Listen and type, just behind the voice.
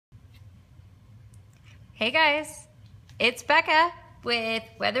Hey guys, it's Becca with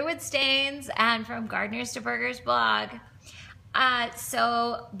Weatherwood Stains and from Gardeners to Burgers blog.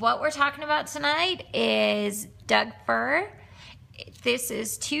 So what we're talking about tonight is Doug fir. This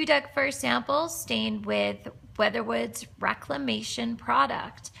is 2 Doug fir samples stained with Weatherwood's Reclamation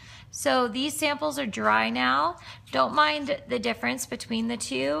product. So these samples are dry now. Don't mind the difference between the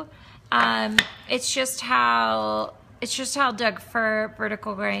two. It's just how Doug fir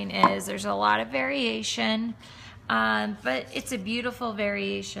vertical grain is. There's a lot of variation, but it's a beautiful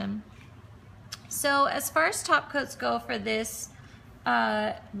variation. So as far as top coats go for this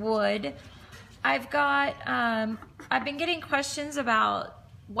wood, I've been getting questions about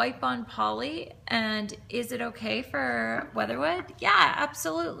wipe on poly and is it okay for Weatherwood? Yeah,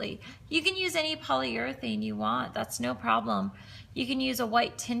 absolutely. You can use any polyurethane you want. That's no problem. You can use a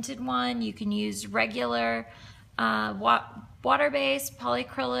white tinted one. You can use regular water-based,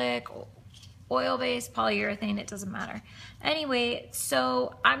 polyacrylic, oil-based, polyurethane, it doesn't matter. Anyway,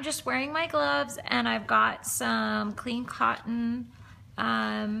 so I'm just wearing my gloves and I've got some clean cotton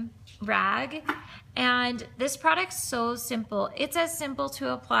rag, and this product's so simple. It's as simple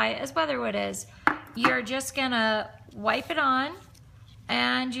to apply as Weatherwood is. You're just gonna wipe it on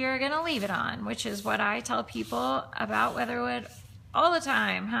and you're gonna leave it on, which is what I tell people about Weatherwood all the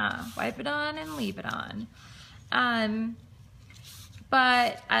time, huh? Wipe it on and leave it on.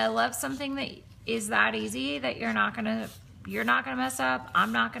 But I love something that is that easy that you're not gonna mess up.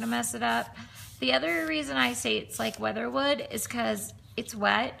 I'm not gonna mess it up. The other reason I say it's like Weatherwood is because it's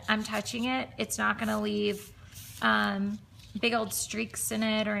wet. I'm touching it. It's not gonna leave big old streaks in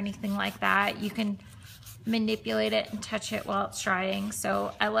it or anything like that. You can manipulate it and touch it while it's drying.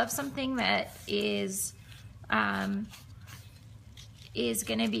 So I love something that is gonna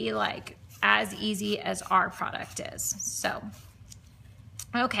be like as easy as our product is. So,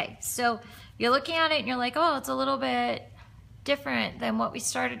 okay, so you're looking at it and you're like, oh, it's a little bit different than what we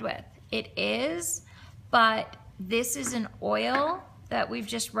started with. It is, but this is an oil that we've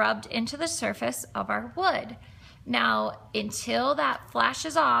just rubbed into the surface of our wood. Now, until that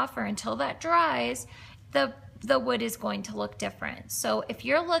flashes off or until that dries, the wood is going to look different. So if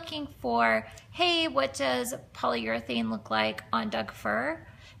you're looking for, hey, what does polyurethane look like on Doug fir?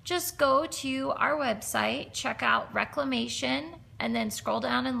 Just go to our website, check out Reclamation, and then scroll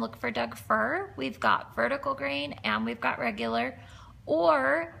down and look for Doug fir. We've got vertical grain and we've got regular.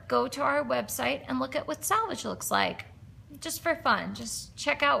 Or go to our website and look at what salvage looks like. Just for fun, just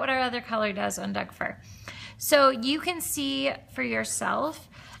check out what our other color does on Doug fir. So you can see for yourself,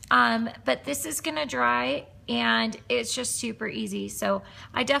 but this is gonna dry and it's just super easy. So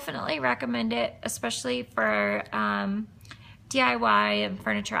I definitely recommend it, especially for DIY and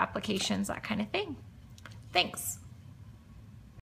furniture applications, that kind of thing. Thanks.